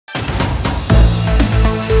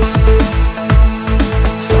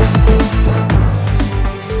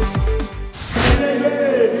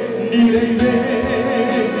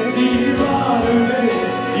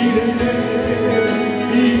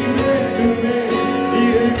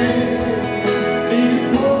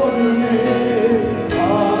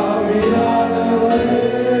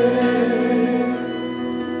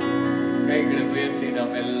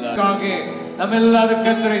நம்ம எல்லாரும்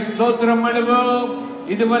கர்த்தரை ஸ்தோத்திரம் பண்ணுவோம்.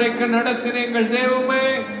 இதுவரைக்கும் நடத்தின எங்கள் தேவமே,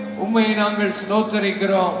 உம்மை நாங்கள்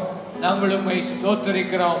ஸ்தோத்தரிக்கிறோம். நாங்கள் உம்மை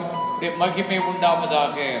ஸ்தோத்தரிக்கிறோம். மகிமை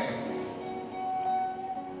உண்டாவதாக.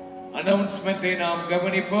 அனௌன்ஸ்மென்ட்டை நாம்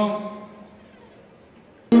கவனிப்போம்.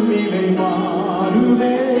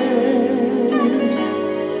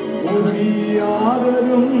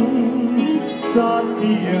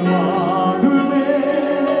 சாத்தியமாகுமே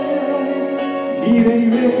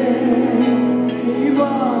நிறைவே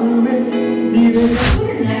வாழ்வே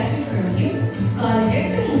ஞாயிற்றுக்கிழமையும் காலை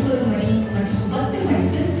 8:30 மணி மற்றும் 10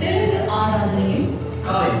 மணிக்கு தெலுங்கு ஆராதனையும்,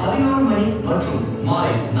 காலை 11 மணி மற்றும்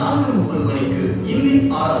மாலை 4:30 மணிக்கு இந்தி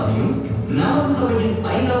ஆராதனையும் நமது சபையின்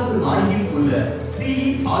 5வது மாடியில் உள்ள சிஇ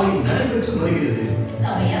ஹாலில் நடைபெற்று வருகிறது.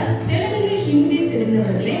 சபையார் தெலுங்கு ஹிந்தி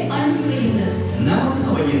தெரிந்தவர்களே அனுப்பி வையுங்கள். நமது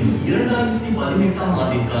சபையின் 2018ஆம்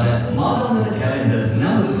ஆண்டிற்கான மாதாந்திர கேலண்டர்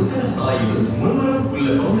நமது புத்தக சாலையிலும் முன்வரும் உள்ள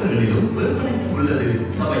கவுண்டர்களிலும் விற்பனைக்கு உள்ளது.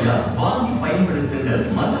 சபையார் வாங்கி பயன்படுத்துங்கள்,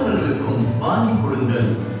 மற்றவர்களுக்கும் வாங்கி கொடுங்கள்.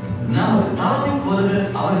 நமது தலைமை போதகர்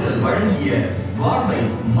அவர்கள் வழங்கிய வாழ்வை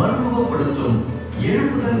மறுரூபப்படுத்தும்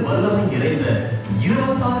எழுப்புதல் வல்லமை நிறைந்த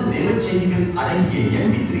 26 தேவ செய்திகள் அடங்கிய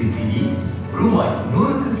MP3 CD ரூபாய்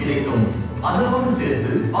 100க்கு கிடைக்கும். அதனோடு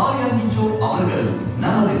சேர்த்து பாரியாங்கிச்சோ அவர்கள்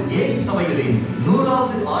நமது ஏஜி சபைகளின்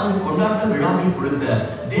 100வது ஆண்டு கொண்டாட்ட விழாவில் கொடுத்த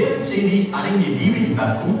தேவ செய்தி அடங்கிய DVD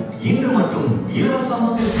பேக்கும் இன்று மற்றும்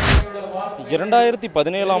இலவசமாக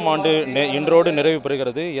 2017ஆம் ஆண்டு இன்றோடு நிறைவு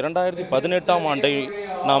பெறுகிறது. 2018ஆம் ஆண்டை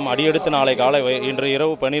நாம் அடியெடுத்து நாளை காலை இன்று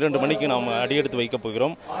இரவு 12 மணிக்கு நாம் அடியெடுத்து வைக்கப்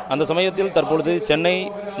போகிறோம். அந்த சமயத்தில் தற்பொழுது சென்னை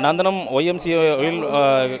நந்தனம் YMCAவில்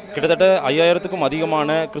கிட்டத்தட்ட 5000க்கும் அதிகமான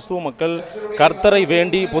கிறிஸ்துவ மக்கள் கர்த்தரை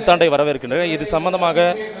வேண்டி புத்தாண்டை வரவேற்கின்றனர். இது சம்பந்தமாக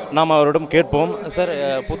நாம் அவரிடம் கேட்போம். சார்,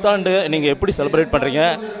 புத்தாண்டு நீங்கள் எப்படி செலிப்ரேட் பண்ணுறீங்க?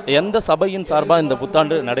 எந்த சபையின் சார்பாக இந்த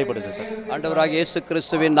புத்தாண்டு நடைபெறுது சார்? ஆண்டவராக இயேசு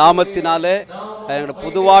கிறிஸ்துவின் நாமத்தினாலே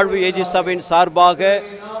புதுவாழ்வு ஏஜி சபையின் சார்பாக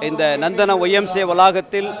இந்த நந்தன YMCA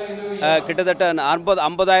வளாகத்தில் கிட்டத்தட்ட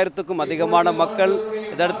 50,000க்கும் அதிகமான மக்கள்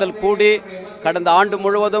இந்த இடத்தில் கூடி கடந்த ஆண்டு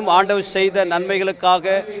முழுவதும் ஆண்டவர் செய்த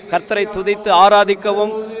நன்மைகளுக்காக கர்த்தரை துதித்து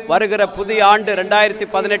ஆராதிக்கவும், வருகிற புதிய ஆண்டு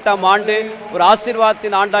 2018ஆம் ஆண்டு ஒரு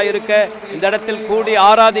ஆசீர்வாதத்தின் ஆண்டாக இருக்க இந்த இடத்தில் கூடி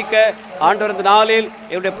ஆராதிக்க ஆண்டவர் இந்த நாளில்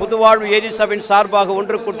என்னுடைய புதுவாழ்வு ஏஜி சபையின் சார்பாக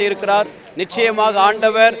ஒன்று கூட்டியிருக்கிறார். நிச்சயமாக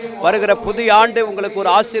ஆண்டவர் வருகிற புதிய ஆண்டு உங்களுக்கு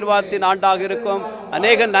ஒரு ஆசீர்வாதத்தின் ஆண்டாக இருக்கும்.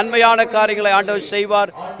 அநேக நன்மையான காரியங்களை ஆண்டவர்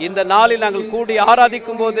செய்வார். இந்த நாளில் நாங்கள் கூடி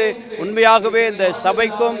ஆராதிக்கும் போது உண்மையாகவே இந்த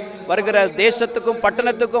சபைக்கும் வருகிற தேசத்துக்கும்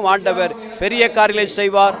பட்டணத்துக்கும் ஆண்டவர் பெரிய காரியங்களை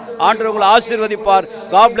செய்வார். ஆண்டவர் உங்களை ஆசீர்வதிப்பார்.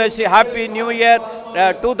 God bless you. Happy New Year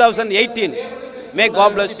 2018. May God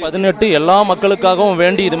bless you. 18 எல்லா மக்களுக்காகவும்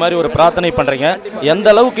வேண்டி இது மாதிரி ஒரு பிரார்த்தனை பண்றீங்க. எந்த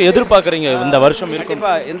அளவுக்கு எதிர்பார்க்குறீங்க இந்த வருஷம் இருக்கும்?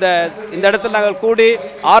 இந்த இடத்துல நாங்கள் கூடி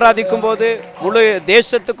ஆராதிக்கும் போது முழு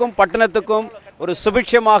தேசத்துக்கும் பட்டணத்துக்கும் ஒரு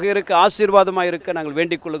சுபிட்சமாக இருக்க, ஆசீர்வாதமாக இருக்க நாங்கள்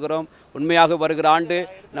வேண்டிக் கொள்கிறோம். உண்மையாக வருகிற ஆண்டு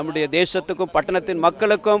நம்முடைய தேசத்துக்கும் பட்டணத்தின்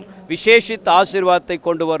மக்களுக்கும் விசேஷித்த ஆசீர்வாதத்தை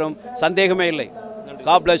கொண்டு வரும், சந்தேகமே இல்லை.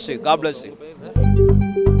 God bless you. God bless you.